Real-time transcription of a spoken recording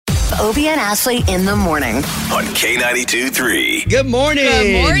Obie and Ashley in the morning. On K92-3. Good morning.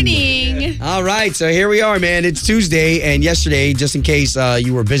 Good morning. All right, so here we are, man. It's Tuesday, and yesterday, just in case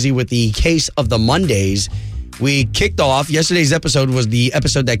you were busy with the case of the Mondays, we kicked off. Yesterday's episode was the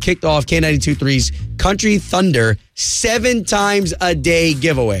episode that kicked off K92-3's Country Thunder 7 times a day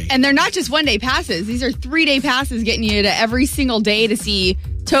giveaway. And they're not just one-day passes. These are 3-day passes getting you to every single day to see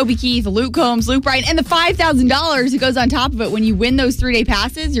Toby Keith, Luke Combs, Luke Bryan, and the $5,000 that goes on top of it. When you win those 3-day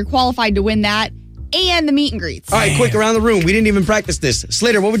passes, you're qualified to win that and the meet and greets. All right, quick, around the room. We didn't even practice this.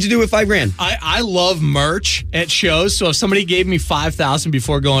 Slater, what would you do with $5,000? I love merch at shows, so if somebody gave me $5,000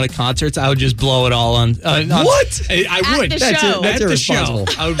 before going to concerts, I would just blow it all on. What? I would. The show. That's At the irresponsible.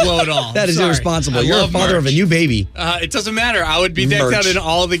 show, I would blow it all. That is Sorry. irresponsible. I You're a love father of a merch. new baby. It doesn't matter. I would be decked Merch. out in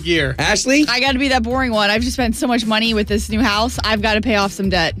all the gear. Ashley? I got to be that boring one. I've just spent so much money with this new house. I've got to pay off some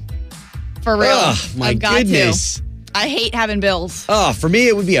debt. For real. My I've got goodness. to. I hate having bills. Oh, for me,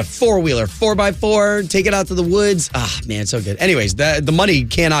 it would be a 4-wheeler, 4x4, take it out to the woods. Man, so good. Anyways, the money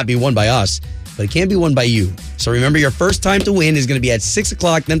cannot be won by us, but it can be won by you. So remember, your first time to win is going to be at 6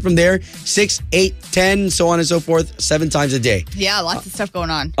 o'clock. Then from there, 6, 8, 10, so on and so forth, 7 times a day. Yeah, lots of stuff going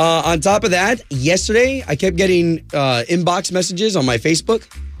on. On top of that, yesterday, I kept getting inbox messages on my Facebook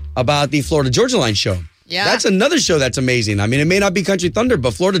about the Florida Georgia Line show. Yeah. That's another show that's amazing. I mean, it may not be Country Thunder,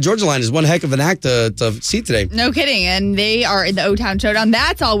 but Florida Georgia Line is one heck of an act to see today. No kidding. And they are in the O-Town Showdown.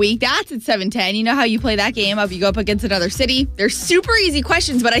 That's all week. That's at 7:10. You know how you play that game up. You go up against another city. They're super easy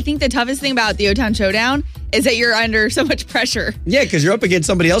questions, but I think the toughest thing about the O-Town Showdown is that you're under so much pressure. Yeah, because you're up against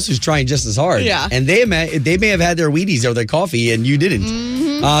somebody else who's trying just as hard. Yeah. And they may have had their Wheaties or their coffee, and you didn't.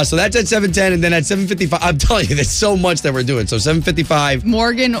 Mm-hmm. So that's at 7:10, and then at 7:55, I'm telling you, there's so much that we're doing. So 7:55.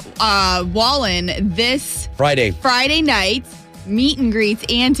 Morgan Wallen this Friday night, meet and greets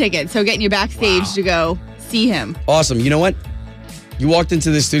and tickets. So getting you backstage to go see him. Awesome. You know what? You walked into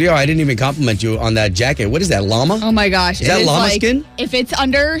the studio. I didn't even compliment you on that jacket. What is that, llama? Oh my gosh. Is that llama skin? If it's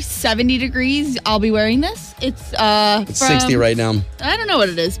under 70 degrees, I'll be wearing this. It's 60 right now. I don't know what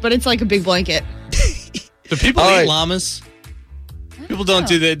it is, but it's like a big blanket. Do people All eat right. llamas? People don't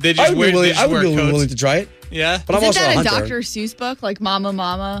do that. They I just would wear, be willing, they just wear coats. willing to try it. Yeah, But I'm also Isn't a that a hunter. Dr. Seuss book? Like Mama,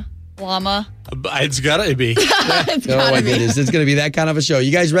 Llama? it's gotta be. It's Oh gotta my be. goodness, it's going to be that kind of a show.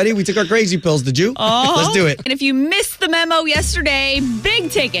 You guys ready? We took our crazy pills. Did you? Let's do it. And if you missed the memo yesterday, big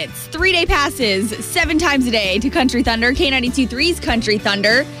tickets, 3-day passes, 7 times a day to Country Thunder, K92.3's Country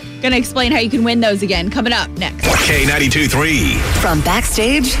Thunder. Going to explain how you can win those again. Coming up next. K92-3. From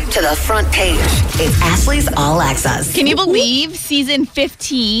backstage to the front page, it's Ashley's All Access. Can you believe season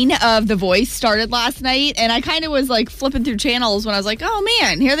 15 of The Voice started last night? And I kind of was like flipping through channels when I was like, oh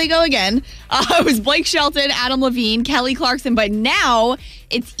man, here they go again. It was Blake Shelton, Adam Levine, Kelly Clarkson, but now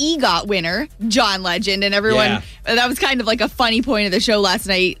it's EGOT winner, John Legend, and everyone, that was kind of like a funny point of the show last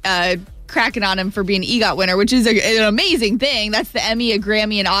night, cracking on him for being an EGOT winner, which is an amazing thing. That's the Emmy, a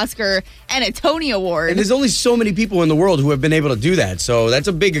Grammy, an Oscar, and a Tony Award. And there's only so many people in the world who have been able to do that. So that's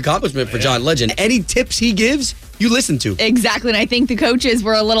a big accomplishment for John Legend. Any tips he gives, you listen to. Exactly, and I think the coaches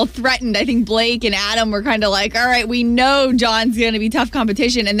were a little threatened. I think Blake and Adam were kind of like, all right, we know John's going to be tough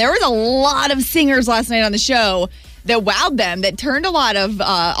competition. And there was a lot of singers last night on the show that wowed them, that turned a lot of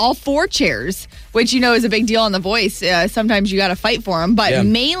all 4 chairs, which, you know, is a big deal on The Voice. Sometimes you got to fight for them. But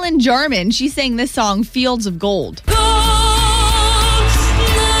Malin Jarman, she sang this song, Fields of Gold.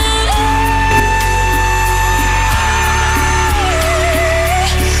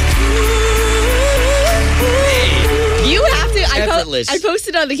 I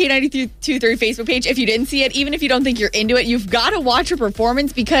posted on the K92.3 Facebook page. If you didn't see it, even if you don't think you're into it, you've got to watch her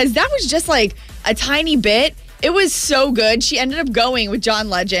performance, because that was just like a tiny bit. It was so good. She ended up going with John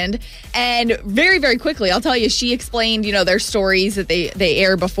Legend, and very, very quickly, I'll tell you, she explained, you know, their stories that they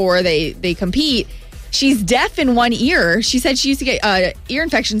air before they compete. She's deaf in one ear. She said she used to get ear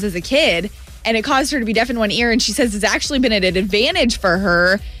infections as a kid, and it caused her to be deaf in one ear, and she says it's actually been an advantage for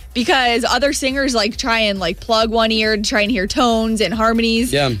her, because other singers like try and like plug one ear to try and hear tones and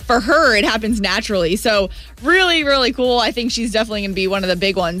harmonies. Yeah. For her, it happens naturally. So really, really cool. I think she's definitely going to be one of the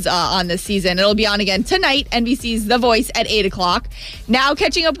big ones on this season. It'll be on again tonight, NBC's The Voice at 8 o'clock. Now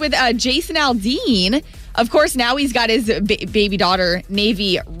catching up with Jason Aldean. Of course, now he's got his baby daughter,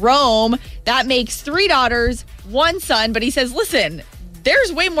 Navy Rome. That makes 3 daughters, 1 son. But he says, listen,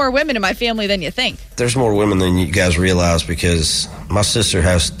 there's way more women in my family than you think. There's more women than you guys realize, because my sister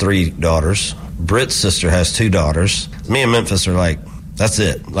has 3 daughters. Britt's sister has 2 daughters. Me and Memphis are like, that's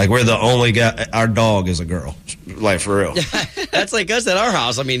it. Like, we're the only guy. Our dog is a girl. Like, for real. That's like us at our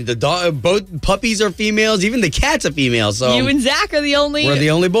house. I mean, the dog, both puppies are females. Even the cat's a female. So you and Zach are the only. we're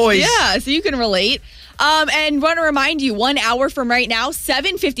the only boys. Yeah, so you can relate. And want to remind you, 1 hour from right now,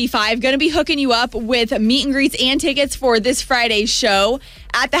 7:55, going to be hooking you up with meet and greets and tickets for this Friday's show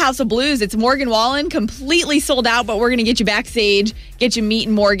at the House of Blues. It's Morgan Wallen, completely sold out, but we're going to get you backstage, get you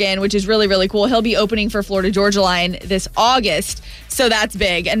meeting Morgan, which is really, really cool. He'll be opening for Florida Georgia Line this August, so that's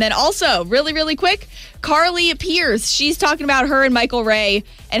big. And then also, really, really quick, Carly Pierce. She's talking about her and Michael Ray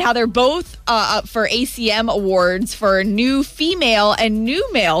and how they're both up for ACM awards for new female and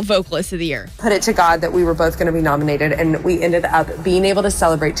new male vocalist of the year. Put it to God that we were both going to be nominated, and we ended up being able to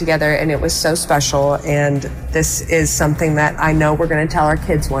celebrate together, and it was so special. And this is something that I know we're going to tell our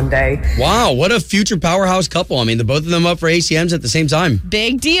kids one day. Wow, what a future powerhouse couple. I mean, the both of them up for ACMs at the same time.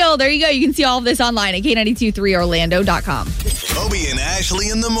 Big deal. There you go. You can see all of this online at K923Orlando.com. Obie and Ashley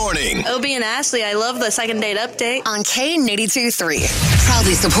in the morning. Obie and Ashley, I love the second date update. On K82.3.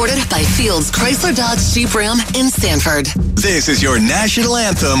 Proudly supported by Fields Chrysler Dodge Jeep Ram in Sanford. This is your national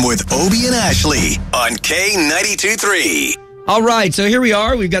anthem with Obie and Ashley on K92.3. All right, so here we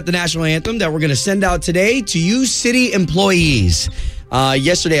are. We've got the national anthem that we're going to send out today to you city employees.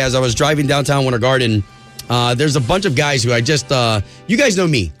 Yesterday, as I was driving downtown Winter Garden, there's a bunch of guys who I just, you guys know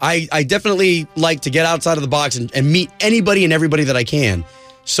me. I definitely like to get outside of the box and meet anybody and everybody that I can.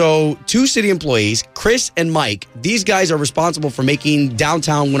 So 2 city employees, Chris and Mike, these guys are responsible for making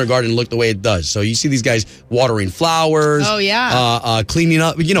downtown Winter Garden look the way it does. So you see these guys watering flowers. Oh, yeah. Cleaning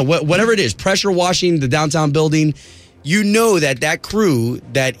up, whatever it is, pressure washing the downtown building. You know that crew,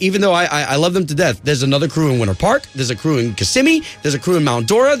 that even though I love them to death, there's another crew in Winter Park, there's a crew in Kissimmee, there's a crew in Mount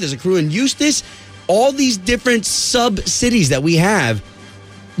Dora, there's a crew in Eustis. All these different sub-cities that we have,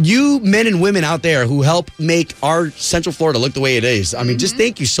 you men and women out there who help make our Central Florida look the way it is. I mean, just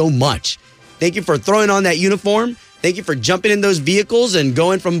thank you so much. Thank you for throwing on that uniform. Thank you for jumping in those vehicles and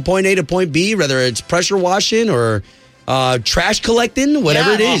going from point A to point B, whether it's pressure washing or trash collecting,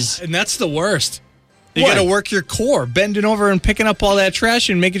 whatever it is. And that's the worst. You got to work your core, bending over and picking up all that trash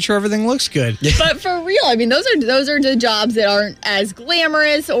and making sure everything looks good. Yeah. But for real, I mean, those are the jobs that aren't as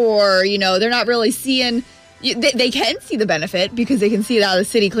glamorous, or they're not really seeing. They can see the benefit because they can see how the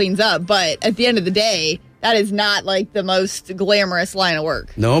city cleans up. But at the end of the day, that is not like the most glamorous line of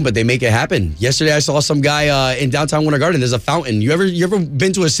work. No, but they make it happen. Yesterday, I saw some guy in downtown Winter Garden. There's a fountain. You ever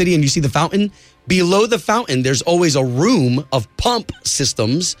been to a city and you see the fountain? Below the fountain, there's always a room of pump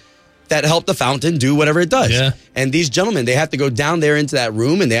systems that help the fountain do whatever it does. Yeah. And these gentlemen, they have to go down there into that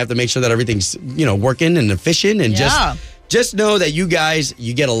room and they have to make sure that everything's, working and efficient. And just know that you guys,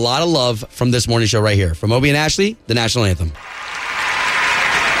 you get a lot of love from this morning show right here. From Obie and Ashley, the national anthem.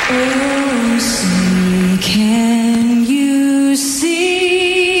 Oh, see, can you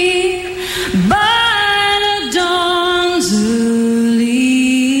see by the dawn's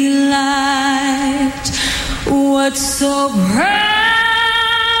early light what so proudly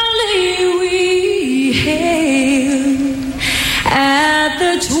we hailed at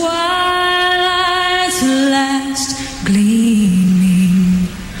the twilight's last gleaming,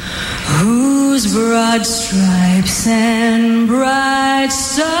 whose broad stripes and bright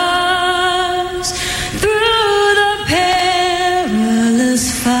stars through the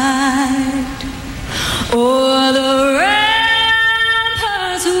perilous fight o'er the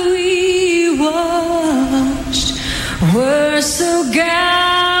ramparts we watched were so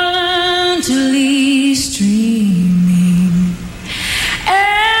gallantly streaming,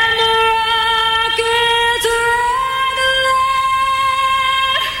 and the rockets regular,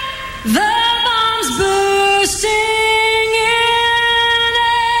 the bombs bursting in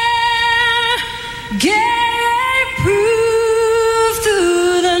air, gave proof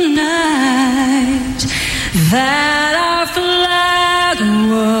through the night that our flag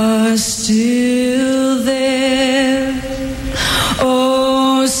was still there.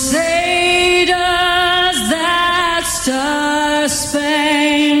 Oh, say does that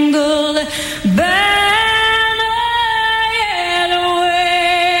star-spangled banner yet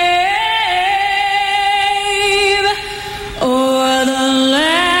wave o'er the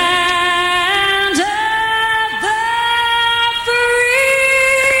land of the free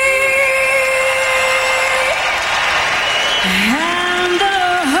and the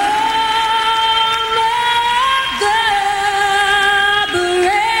home of the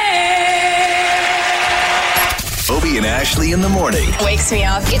brave. Obie and Ashley in the morning. Wakes me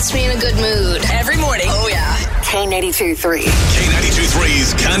up, gets me in a good mood. Every morning. Oh, yeah. K82.3.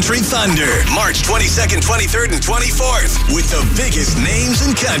 K92.3's Country Thunder, March 22nd, 23rd, and 24th, with the biggest names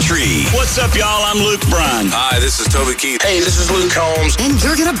in country. What's up, y'all? I'm Luke Bryan. Hi, this is Toby Keith. Hey, this is Luke Combs. And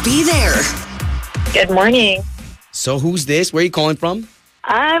you're going to be there. Good morning. So who's this? Where are you calling from?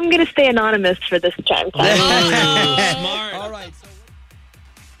 I'm going to stay anonymous for this time. All right.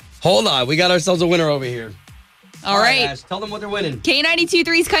 Hold on. We got ourselves a winner over here. All right. Ash, tell them what they're winning.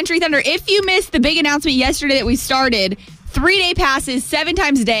 K92.3's Country Thunder. If you missed the big announcement yesterday that we started, 3-day passes, 7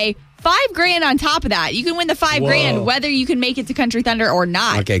 times a day, $5,000 on top of that. You can win the $5,000 whether you can make it to Country Thunder or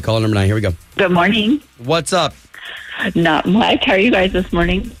not. Okay, caller number 9. Here we go. Good morning. What's up? Not much. How are you guys this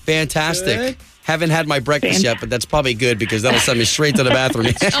morning? Fantastic. Good. Haven't had my breakfast yet, but that's probably good because that'll send me straight to the bathroom.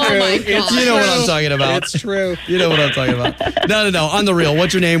 Oh, my God. You know what I'm talking about. It's true. You know what I'm talking about. No. On the real.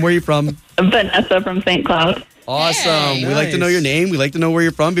 What's your name? Where are you from? Vanessa from St. Cloud. Awesome. Hey. We like to know Nice. your name. We like to know where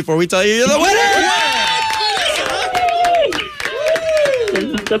you're from before we tell you you're the winner. This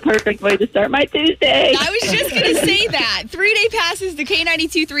is the perfect way to start my Tuesday. I was just going to say that. 3-day passes to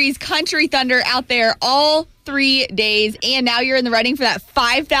K92.3's Country Thunder out there all 3 days. And now you're in the running for that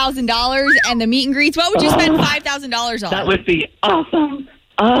 $5,000 and the meet and greets. What would you spend $5,000 on? That would be awesome.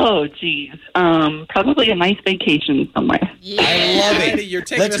 Oh, geez. Probably a nice vacation somewhere. I love it. You're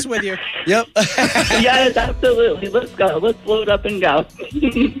taking Let's- us with you. Yep. Yes, absolutely. Let's go. Let's load up and go.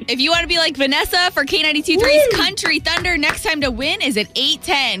 If you want to be like Vanessa for K92.3's Country Thunder, next time to win is at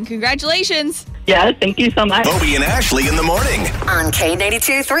 8:10. Congratulations. Yeah, thank you so much. Obie and Ashley in the morning. On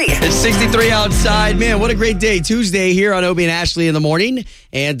K82.3. It's 63 outside. Man, what a great day. Tuesday here on Obie and Ashley in the morning.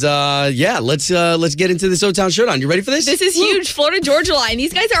 And let's get into this O-Town Showdown. You ready for this? This is huge. Florida Georgia Line.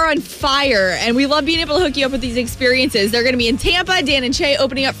 These guys are on fire, and we love being able to hook you up with these experiences. They're going to be in Tampa. Dan and Shay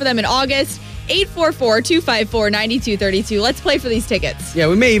opening up for them in August. 844-254-9232. Let's play for these tickets. Yeah,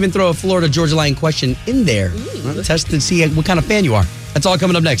 we may even throw a Florida Georgia Line question in there. Test and see what kind of fan you are. That's all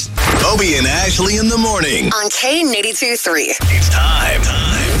coming up next. Obie and Ashley in the morning. On K82.3. It's time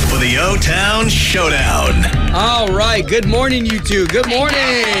for the O-Town Showdown. All right. Good morning, you two. Good morning.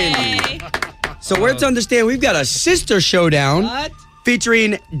 Hey. So we're to understand we've got a sister showdown What?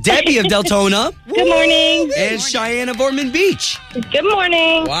 featuring Debbie of Deltona Good morning. and Cheyenne of Ormond Beach. Good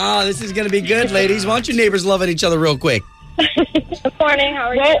morning. Wow, this is going to be good, ladies. Why don't your neighbors love at each other real quick? Good morning. How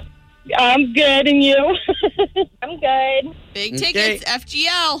are you? I'm good, and you? I'm good. Big Okay. tickets,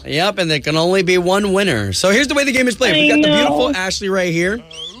 FGL. Yep, and there can only be one winner. So here's the way the game is played. We've got the beautiful Ashley right here.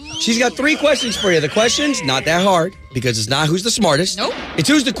 She's got 3 questions for you. The questions, not that hard, because it's not who's the smartest. Nope. It's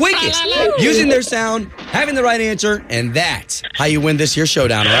who's the quickest. Using their sound, having the right answer, and that's how you win this here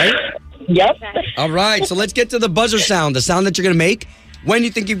showdown, all right? Yep. All right, so let's get to the buzzer sound, the sound that you're going to make when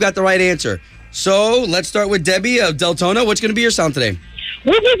you think you've got the right answer. So let's start with Debbie of Deltona. What's going to be your sound today?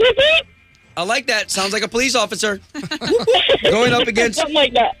 I like that. Sounds like a police officer. Going up against Something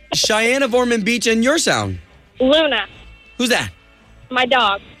like that. Cheyenne of Ormond Beach and your sound. Luna, Who's that? my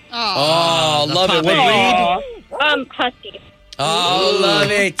dog. Oh, love it. What breed? Husky. Oh, love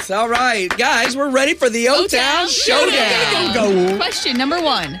it. All right, guys, we're ready for the O-Town Showdown. Go. Question number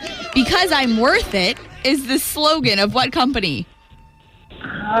 1. Because I'm worth it is the slogan of what company?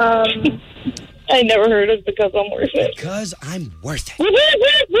 I never heard of Because I'm Worth It. Because I'm worth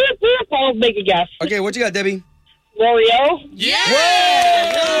it. I'll make a guess. Okay, what you got, Debbie? L'Oreal.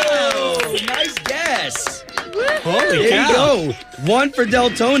 Whoa! Nice guess. Holy There you cow. go. 1 for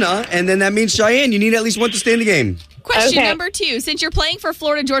Deltona, and then that means Cheyenne. You need at least 1 to stay in the game. Question Okay. number 2. Since you're playing for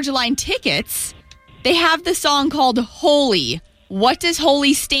Florida Georgia Line tickets, they have the song called Holy. What does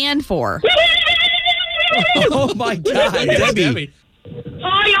Holy stand for? Oh, my God. Debbie.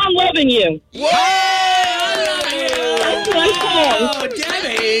 Hi, I'm loving you. That's my song. Oh,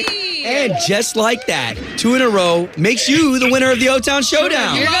 Debbie. And just like that, 2 in a row makes you the winner of the O-Town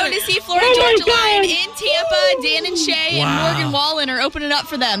Showdown. You're going to see Florida Oh my Georgia Line God. in Tampa. Dan and Shay and Morgan Wallen are opening up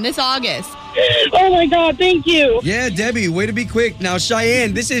for them this August. Oh my God, thank you. Yeah, Debbie, way to be quick. Now,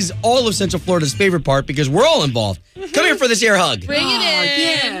 Cheyenne, this is all of Central Florida's favorite part because we're all involved. Come here for this air hug. Bring it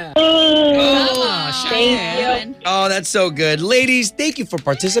in. Yeah. Oh, Thank Oh, that's so good. Ladies, thank you for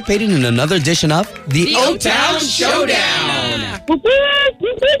participating in another edition of the O-Town Showdown.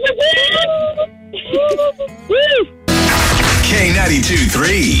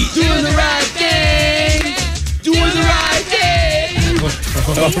 K92.3. Doing the right thing. Doing the right thing.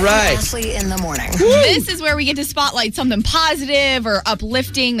 All right. Ashley in the morning. This is where we get to spotlight something positive or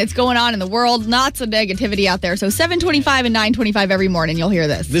uplifting that's going on in the world. Lots of negativity out there. So 7:25 and 9:25 every morning, you'll hear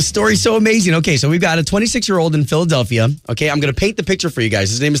this. This story's so amazing. Okay, so we've got a 26-year-old in Philadelphia. Okay, I'm going to paint the picture for you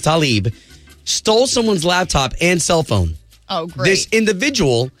guys. His name is Talib. Stole someone's laptop and cell phone. Oh, great. This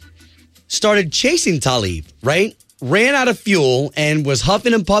individual started chasing Talib, right? Ran out of fuel and was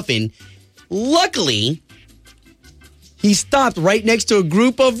huffing and puffing. Luckily, he stopped right next to a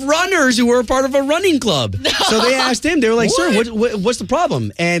group of runners who were a part of a running club. So they asked him, they were like, sir, what's the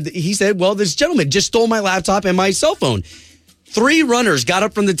problem? And he said, well, this gentleman just stole my laptop and my cell phone. 3 runners got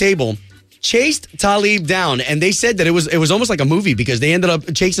up from the table, chased Talib down, and they said that it was almost like a movie because they ended up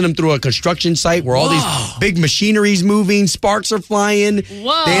chasing him through a construction site where all these big machinery's moving, sparks are flying.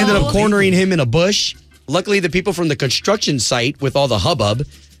 Whoa. They ended up cornering him in a bush. Luckily, the people from the construction site, with all the hubbub,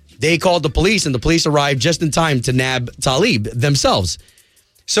 they called the police, and the police arrived just in time to nab Talib themselves.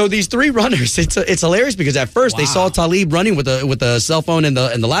 So these three runners, it's hilarious because at first they saw Talib running with the cell phone and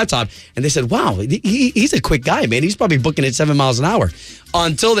the laptop, and they said, "Wow, he's a quick guy, man. He's probably booking at 7 miles an hour."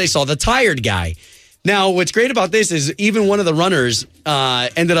 Until they saw the tired guy. Now, what's great about this is even one of the runners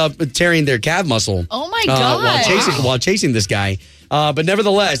ended up tearing their calf muscle. Oh my god! While chasing this guy. But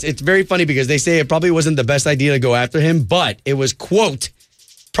nevertheless, it's very funny because they say it probably wasn't the best idea to go after him, but it was, quote,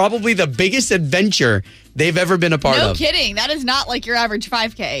 probably the biggest adventure they've ever been a part of. No kidding. That is not like your average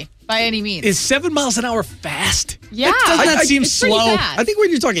 5K by any means. Is 7 miles an hour fast? Yeah. Doesn't that seem it's pretty slow? fast. I think when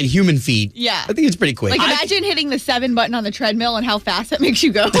you're talking human feet, yeah, I think it's pretty quick. Like imagine hitting the 7 button on the treadmill and how fast that makes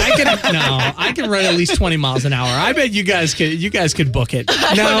you go. I can run at least 20 miles an hour. I bet you guys could book it.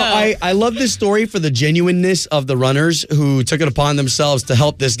 Now, I love this story for the genuineness of the runners who took it upon themselves to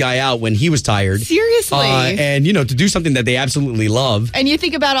help this guy out when he was tired. Seriously. And, to do something that they absolutely love. And you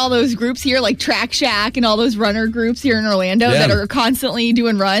think about all those groups here, like Track Shack and all those runner groups here in Orlando that are constantly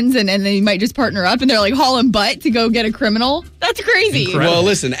doing runs and they might just partner up and they're like hauling butt to go get a criminal. That's crazy. Incredible. Well,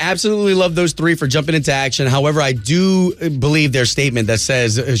 listen, absolutely love those three for jumping into action. However, I do believe their statement that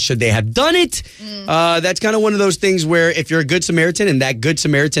says, should they have done it? That's kind of one of those things where if you're a good Samaritan and that good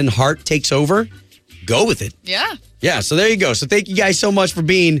Samaritan heart takes over, go with it. Yeah. Yeah, so there you go. So thank you guys so much for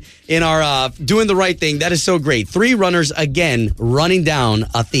being in our Doing the Right Thing. That is so great. 3 runners, again, running down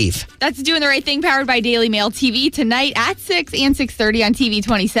a thief. That's Doing the Right Thing, powered by Daily Mail TV, tonight at 6 and 6:30 on TV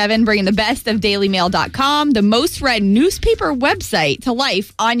 27, bringing the best of DailyMail.com, the most read newspaper website, to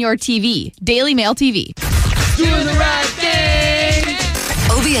life on your TV. Daily Mail TV. Doing the right thing.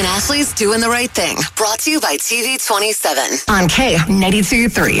 Obie and Ashley's Doing the Right Thing. Brought to you by TV 27 on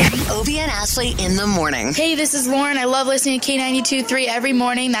K92.3. Obie and Ashley in the morning. Hey, this is Lauren. I love listening to K92.3 every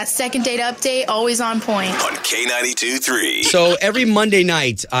morning. That second date update, always on point. On K92.3. So every Monday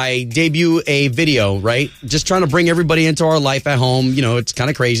night, I debut a video, right? Just trying to bring everybody into our life at home. It's kind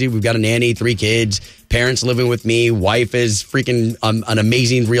of crazy. We've got a nanny, 3 kids, parents living with me. Wife is freaking an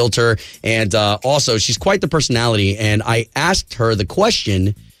amazing realtor. And also, she's quite the personality. And I asked her the question,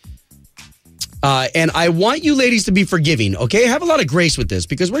 and I want you ladies to be forgiving, okay? Have a lot of grace with this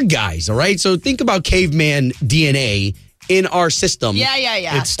because we're guys, all right? So think about caveman DNA in our system.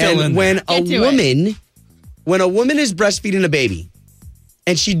 Yeah. It's still in when a woman is breastfeeding a baby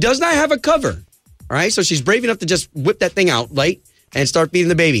and she does not have a cover, all right? So she's brave enough to just whip that thing out, right? And start feeding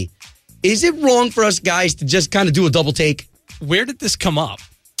the baby. Is it wrong for us guys to just kind of do a double take? Where did this come up?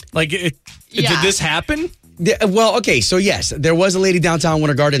 Did this happen? Yeah, well, okay, so yes, there was a lady downtown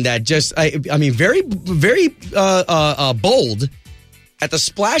Winter Garden that just, very, very bold at the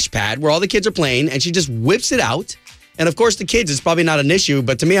splash pad where all the kids are playing, and she just whips it out. And of course, the kids, it's probably not an issue,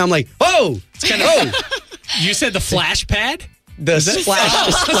 but to me, I'm like, oh, it's kind of, You said the flash pad? The splash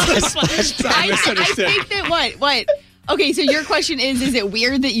pad. I think that what? Okay, so your question is it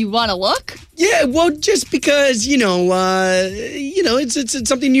weird that you want to look? Yeah, well, just because, it's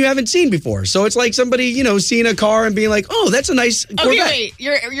something you haven't seen before. So it's like somebody, seeing a car and being like, oh, that's a nice Corvette. Okay,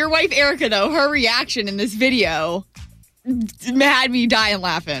 wait. Your wife, Erica, though, her reaction in this video had me dying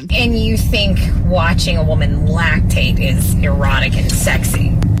laughing. And you think watching a woman lactate is erotic and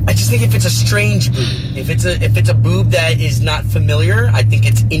sexy? I just think if it's a strange boob, if it's a boob that is not familiar, I think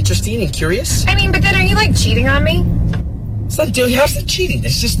it's interesting and curious. I mean, but then are you cheating on me? It's not doing. How's the cheating?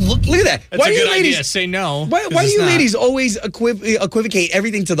 It's just look at that. That's a good idea. Say no. Why do you ladies always equivocate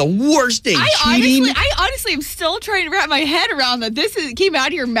everything to the worst thing? I honestly am still trying to wrap my head around that came out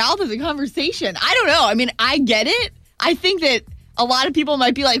of your mouth as a conversation. I don't know. I mean, I get it. I think that a lot of people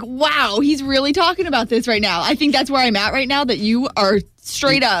might be like, wow, he's really talking about this right now. I think that's where I'm at right now, that you are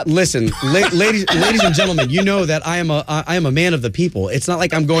straight up. Listen, ladies and gentlemen, you know that I am a man of the people. It's not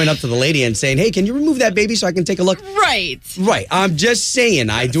like I'm going up to the lady and saying, hey, can you remove that baby so I can take a look? Right. I'm just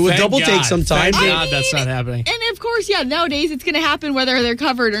saying, I do a double take sometimes. Thank God that's not happening. And of course, nowadays it's going to happen whether they're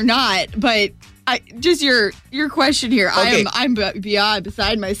covered or not. But just your question here, okay. I'm beyond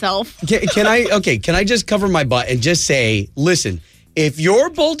beside myself. Can I just cover my butt and just say, listen, if you're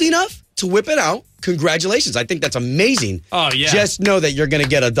bold enough to whip it out, congratulations. I think that's amazing. Oh, yeah. Just know that you're going to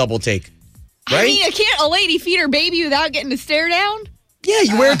get a double take. Right? I mean, can't a lady feed her baby without getting to stare down? Yeah,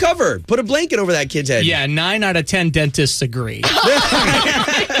 you wear a cover. Put a blanket over that kid's head. Yeah, 9 out of 10 dentists agree.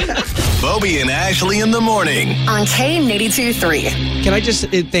 with Obie and Ashley in the morning. On K82-3. Can I just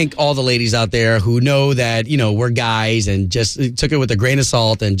thank all the ladies out there who know that, we're guys and just took it with a grain of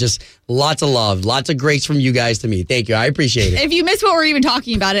salt and just lots of love, lots of grace from you guys to me. Thank you. I appreciate it. If you missed what we're even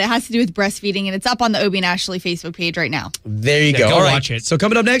talking about, it has to do with breastfeeding, and it's up on the Obie and Ashley Facebook page right now. There you go. Go all right. watch it. So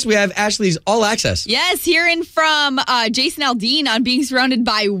coming up next, we have Ashley's All Access. Yes, hearing from Jason Aldean on being surrounded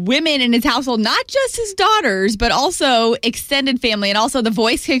by women in his household, not just his daughters, but also extended family. And also The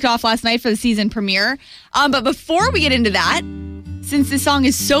Voice kicked off last night for the season premiere. But before we get into that, since this song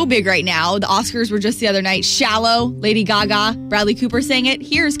is so big right now, the Oscars were just the other night. Shallow, Lady Gaga, Bradley Cooper sang it.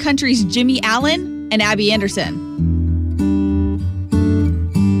 Here's country's Jimmy Allen and Abby Anderson.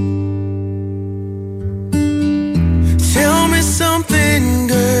 Tell me something,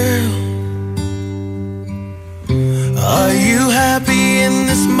 girl. Are you happy in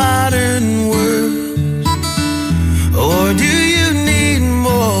this modern world? Or do you need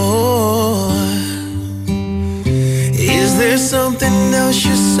more? Is there something else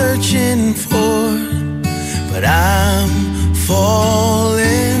you're searching for? But I'm falling.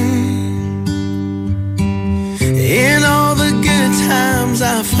 In all the good times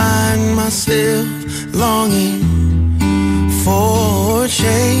I find myself longing for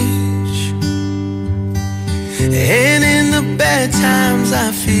change. And in the bad times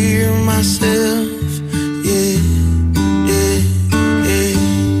I fear myself.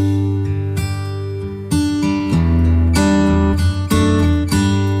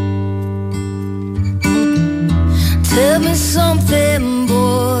 Tell me something,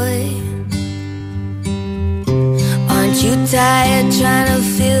 boy. Aren't you tired trying to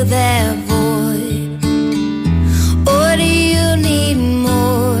fill that void? Or do you need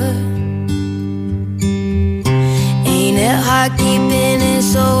more? Ain't it hard keeping it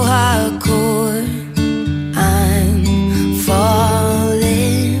so hardcore? I'm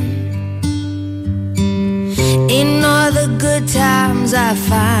falling. In all the good times I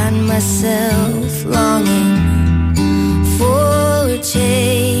find myself longing for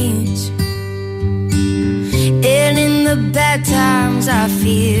change. And in the bad times I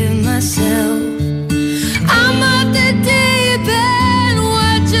fear myself. I'm off the deep end,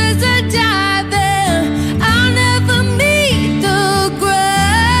 watch as I dive in. I'll never meet the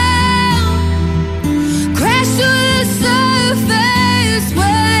ground. Crash to the surface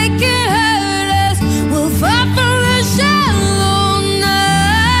where it can hurt us. We'll fall from the shallow now.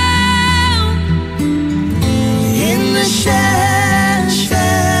 In the shallow.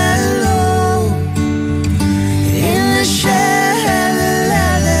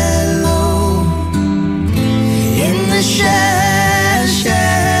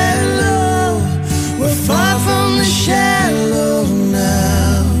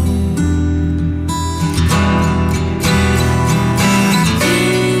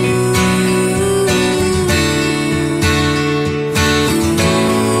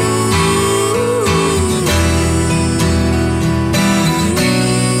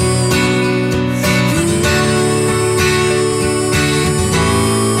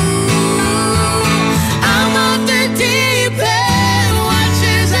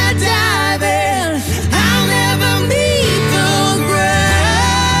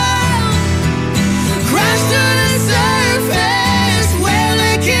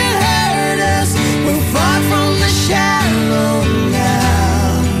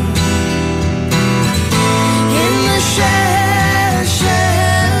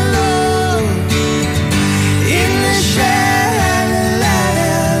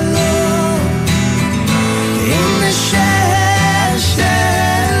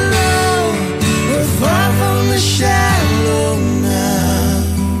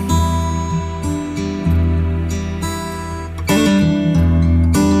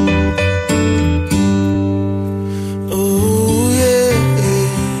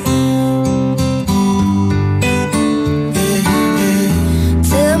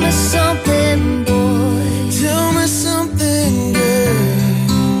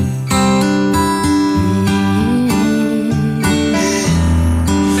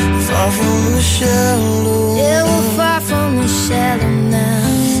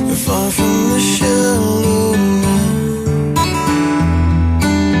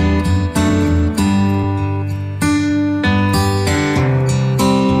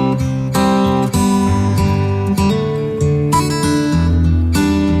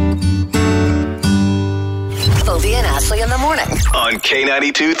 On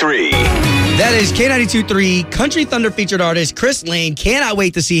K92-3. That is K92-3 Country Thunder featured artist Chris Lane. Cannot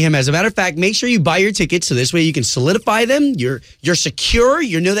wait to see him. As a matter of fact, make sure you buy your tickets so this way you can solidify them. You're secure.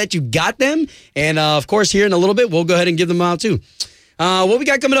 You know that you got them. And of course, here in a little bit, we'll go ahead and give them out too. What we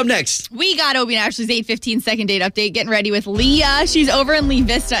got coming up next? We got Obie and Ashley's 8:15 second date update. Getting ready with Leah. She's over in Lee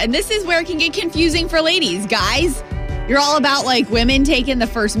Vista. And this is where it can get confusing for ladies. Guys, you're all about like women taking the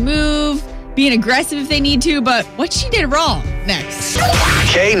first move, being aggressive if they need to, but what she did wrong. Next.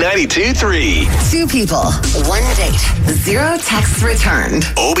 K92-3. Two people, one date, 0 texts returned.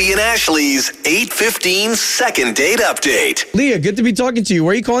 Obie and Ashley's 8:15 second date update. Leah, good to be talking to you.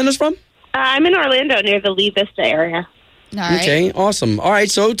 Where are you calling us from? I'm in Orlando near the Lee Vista area. All right. Okay, awesome. All right,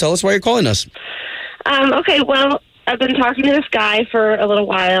 so tell us why you're calling us. Okay, well, I've been talking to this guy for a little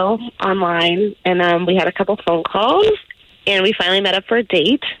while online, and we had a couple phone calls, and we finally met up for a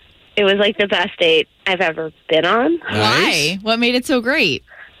date. It was like the best date I've ever been on. Nice. Why? What made it so great?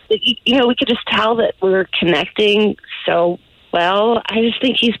 You know, we could just tell that we were connecting so well. I just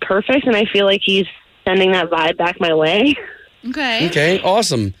think he's perfect, and I feel like he's sending that vibe back my way. Okay. Okay,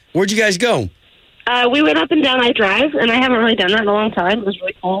 awesome. Where'd you guys go? We went up and down I-Drive, and I haven't really done that in a long time. It was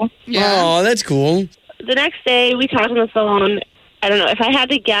really cool. Yeah. Oh, that's cool. The next day, we talked on the phone. I don't know. If I had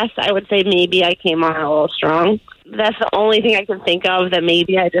to guess, I would say maybe I came on a little strong. That's the only thing I can think of that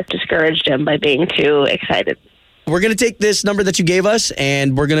maybe I just discouraged him by being too excited. We're going to take this number that you gave us,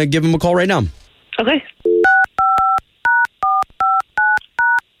 and we're going to give him a call right now. Okay.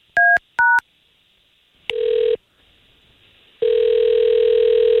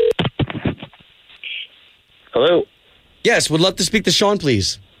 Hello? Yes, would love to speak to Sean,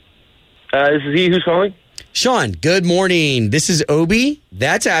 please. This is he who's calling? Sean, good morning. This is Obie.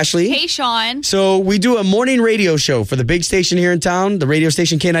 That's Ashley. Hey, Sean. So we do a morning radio show for the big station here in town, the radio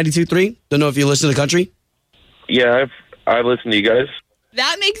station K92.3. Don't know if you listen to the country. Yeah, I've listened to you guys.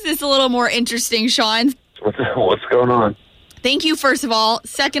 That makes this a little more interesting, Sean. What's going on? Thank you, first of all.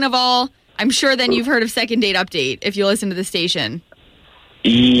 Second of all, I'm sure then you've heard of Second Date Update if you listen to the station.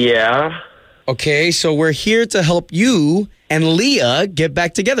 Yeah. Okay, so we're here to help you and Leah get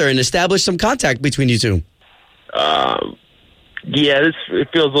back together and establish some contact between you two. Yeah, it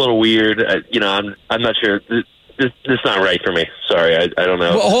feels a little weird. I'm not sure. This is not right for me. Sorry, I don't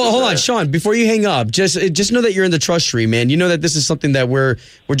know. Well, hold on, Sean. Before you hang up, just know that you're in the trust tree, man. You know that this is something that we're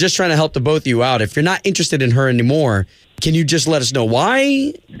just trying to help the both of you out. If you're not interested in her anymore, can you just let us know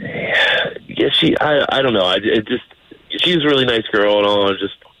why? Yeah, I don't know. She's a really nice girl and all.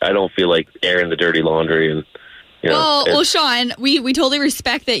 I don't feel like airing the dirty laundry and. Well, Sean, we totally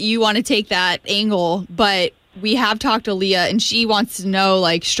respect that you want to take that angle, but we have talked to Leah, and she wants to know,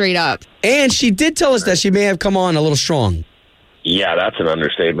 like, straight up. And she did tell us that she may have come on a little strong. Yeah, that's an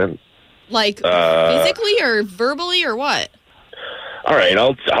understatement. Like, physically or verbally or what? All right,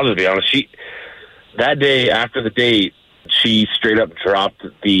 I'll just be honest. That day after the date, she straight up dropped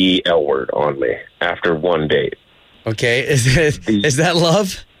the L word on me after one date. Okay, is that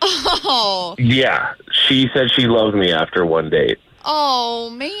love? Oh. Yeah, she said she loved me after one date. Oh,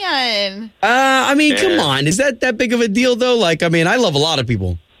 man. I mean, come on. Is that big of a deal, though? Like, I mean, I love a lot of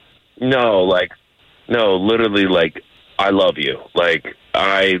people. No, literally, like, I love you. Like,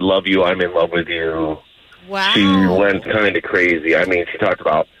 I love you. I'm in love with you. Wow. She went kind of crazy. I mean, she talked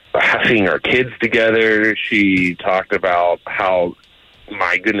about seeing our kids together. She talked about how,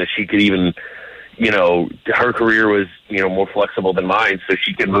 my goodness, she could even... her career was, more flexible than mine, so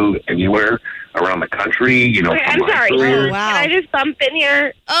she could move anywhere around the country, Okay, I'm sorry. Career. Oh, wow. Can I just bump in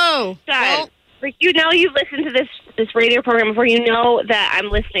here? Oh. God. Well, you've listened to this radio program before. You know that I'm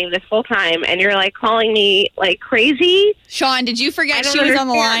listening this full time, and you're, like, calling me, like, crazy? Sean, did you forget she was on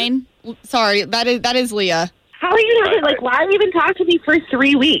the line? Sorry, that is Leah. How are you not, like, why even talk to me for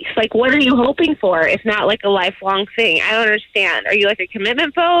 3 weeks? Like, what are you hoping for if not, like, a lifelong thing? I don't understand. Are you, like, a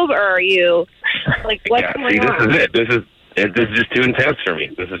commitment phobe, or are you, like, what's going on? This is it. This is just too intense for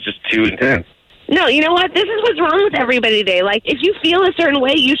me. This is just too intense. No, you know what? This is what's wrong with everybody today. Like, if you feel a certain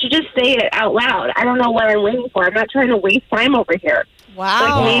way, you should just say it out loud. I don't know what I'm waiting for. I'm not trying to waste time over here.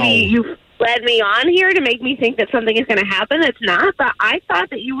 Wow. Like, maybe you led me on here to make me think that something is going to happen. It's not, but I thought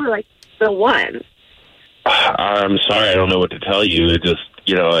that you were, like, the one. I'm sorry, I don't know what to tell you. It just,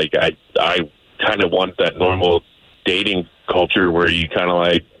 like, I kind of want that normal dating culture where you kind of,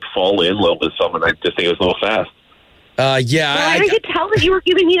 like, fall in love with someone. I just think it was a little fast. Yeah. Well, I could tell that you were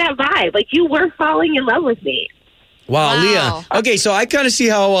giving me that vibe. Like, you were falling in love with me. Wow. Leah. Okay, so I kind of see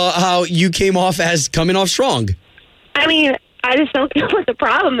how you came off as coming off strong. I mean, I just don't know what the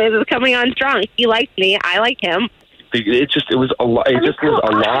problem is with coming on strong. He liked me. I like him. It was a lot. It just was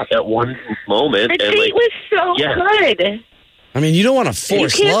a lot at one moment. The date was so good. I mean, you don't want to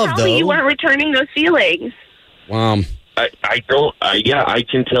force love, though. You weren't returning those feelings. Wow. I don't. I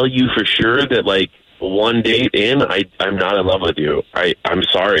can tell you for sure that, like, one date in, I'm not in love with you. I'm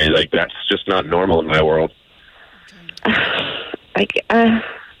sorry. Like, that's just not normal in my world.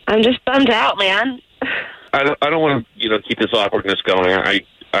 I'm just bummed out, man. I don't want to keep this awkwardness going.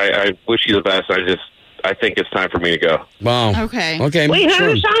 I wish you the best. I think it's time for me to go. Wow. Okay. Wait,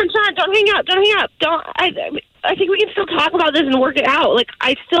 sure. Sean, don't hang up. Don't hang up. I think we can still talk about this and work it out. Like,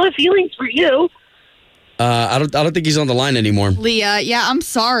 I still have feelings for you. I don't think he's on the line anymore. Leah, yeah, I'm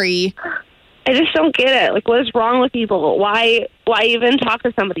sorry. I just don't get it. Like, what is wrong with people? Why even talk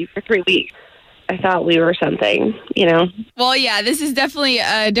to somebody for 3 weeks? I thought we were something, Well, yeah, this is definitely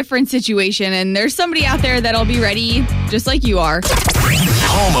a different situation, and there's somebody out there that'll be ready just like you are.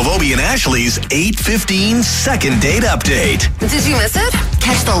 Home of Obie and Ashley's 8:15 second date update. Did you miss it?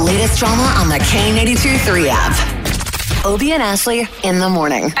 Catch the latest drama on the K82-3 app. Obie and Ashley in the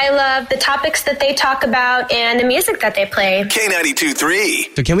morning. I love the topics that they talk about and the music that they play.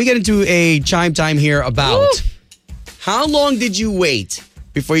 K92-3. So can we get into a chime time here about how long did you wait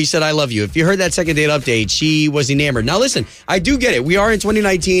before you said I love you? If you heard that second date update, she was enamored. Now listen, I do get it. We are in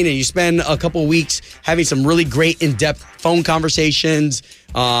 2019 and you spend a couple weeks having some really great in-depth phone conversations.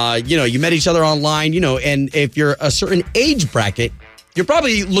 You met each other online, and if you're a certain age bracket, you're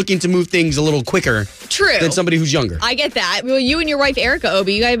probably looking to move things a little quicker than somebody who's younger. I get that. Well, you and your wife, Erica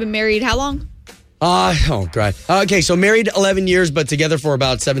Obie, you guys have been married how long? Oh, God. Okay, so married 11 years, but together for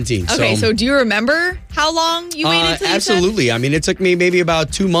about 17. Okay, so do you remember how long you waited till you absolutely. said? I mean, it took me maybe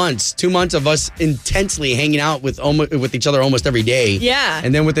about 2 months. 2 months of us intensely hanging out with each other almost every day. Yeah.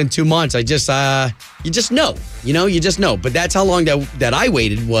 And then within 2 months, I just, you just know. You just know. But that's how long that I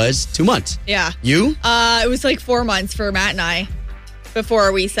waited was 2 months. Yeah. You? It was like 4 months for Matt and I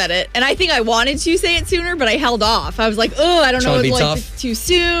before we said it. And I think I wanted to say it sooner, but I held off. I was like, I don't know if it's too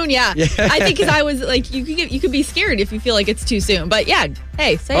soon. Yeah. I think because I was like, you could be scared if you feel like it's too soon. But yeah,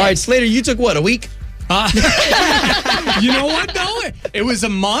 hey, say it. All right, Slater, you took what, a week? You know what, though? It was a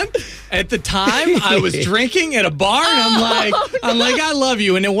month. At the time, I was drinking at a bar, and I'm like, I love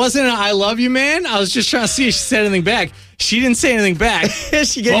you. And it wasn't an I love you, man. I was just trying to see if she said anything back. She didn't say anything back.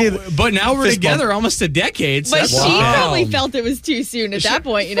 But now we're together almost a decade. So but she probably felt it was too soon at that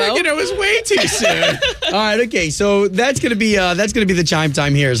point, It was way too soon. All right, okay. So that's gonna be the chime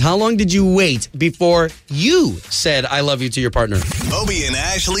time here. Is how long did you wait before you said I love you to your partner? Obie and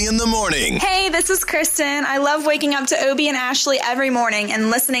Ashley in the morning. Hey, this is Kristen. I love waking up to Obie and Ashley every morning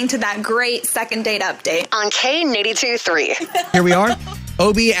and listening to that great second date update. On K82-3. Here we are.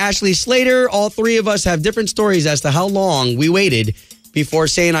 Obie, Ashley, Slater, all three of us have different stories as to how long we waited before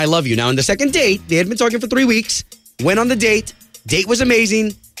saying I love you. Now, in the second date, they had been talking for 3 weeks, went on the date was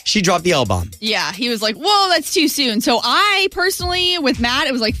amazing. She dropped the L-bomb. Yeah, he was like, whoa, that's too soon. So I personally, with Matt,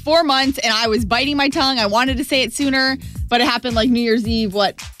 it was like 4 months, and I was biting my tongue. I wanted to say it sooner, but it happened like New Year's Eve,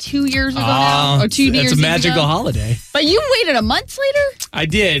 2 years ago now? Or 2 New Year's Eve It's a magical ago. holiday. But you waited a month later? I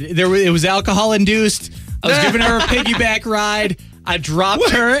did. It was alcohol-induced. I was giving her a piggyback ride. I dropped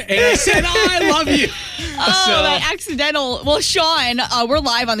her, and I said, I love you. That accidental. Well, Sean, we're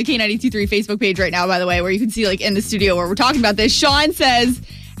live on the K92-3 Facebook page right now, by the way, where you can see in the studio where we're talking about this. Sean says,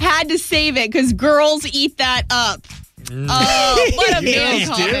 had to save it because girls eat that up. Oh, what a man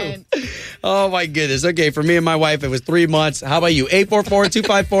comment. Oh, my goodness. Okay, for me and my wife, it was 3 months. How about you?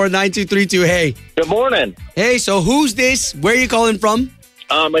 844-254-9232. Hey. Good morning. Hey, so who's this? Where are you calling from?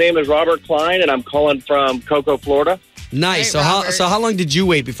 My name is Robert Klein, and I'm calling from Cocoa, Florida. Nice. Hey, So how long did you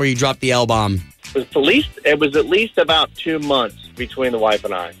wait before you dropped the L-bomb? It was at least about 2 months between the wife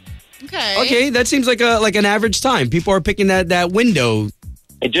and I. Okay, that seems like an average time. People are picking that window.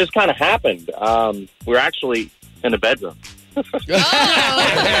 It just kind of happened. We're actually in the bedroom.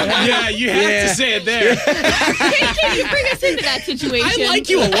 Yeah, you have to say it there. Can you bring us into that situation? I like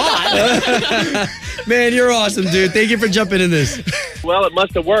you a lot. Man, you're awesome, dude. Thank you for jumping in this. Well, it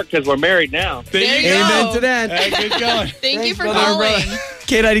must have worked because we're married now. There you Amen go. to that. Hey, good going. Thank you for calling.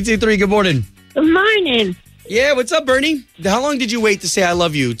 K92-3, good morning. Good morning. Yeah, what's up, Bernie? How long did you wait to say I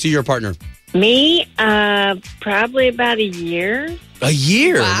love you to your partner? Me, probably about a year. A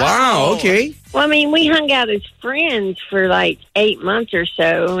year? Wow, okay. Well, I mean, we hung out as friends for like 8 months or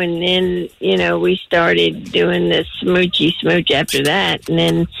so, and then, we started doing the smoochy smooch after that, and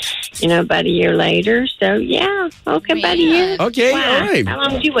then, about a year later. So, yeah, okay, about a year. Okay, wow. all right. How long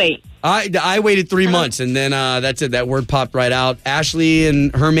did you wait? I waited 3 months, and then that's it. That word popped right out. Ashley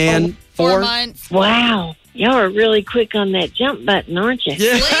and her man, 4 months. Wow. Y'all are really quick on that jump button, aren't you?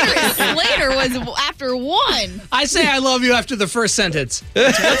 Yeah. Slater was after 1. I say I love you after the first sentence.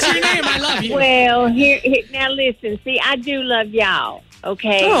 What's your name? I love you. Well, here, now listen. See, I do love y'all,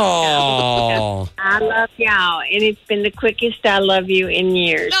 okay? Oh. I love y'all, and it's been the quickest I love you in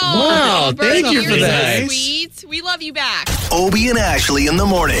years. Wow, thank you for that. So sweet. We love you back. Obie and Ashley in the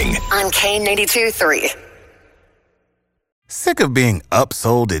morning. On K82-3. Sick of being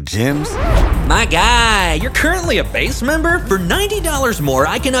upsold at gyms? My guy, you're currently a base member? For $90 more,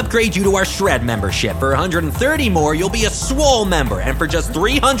 I can upgrade you to our Shred membership. For $130 more, you'll be a Swole member. And for just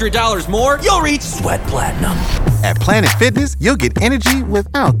 $300 more, you'll reach Sweat Platinum. At Planet Fitness, you'll get energy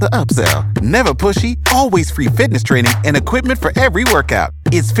without the upsell. Never pushy, always free fitness training and equipment for every workout.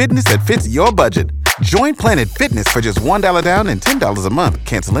 It's fitness that fits your budget. Join Planet Fitness for just $1 down and $10 a month.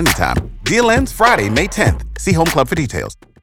 Cancel anytime. Deal ends Friday, May 10th. See Home Club for details.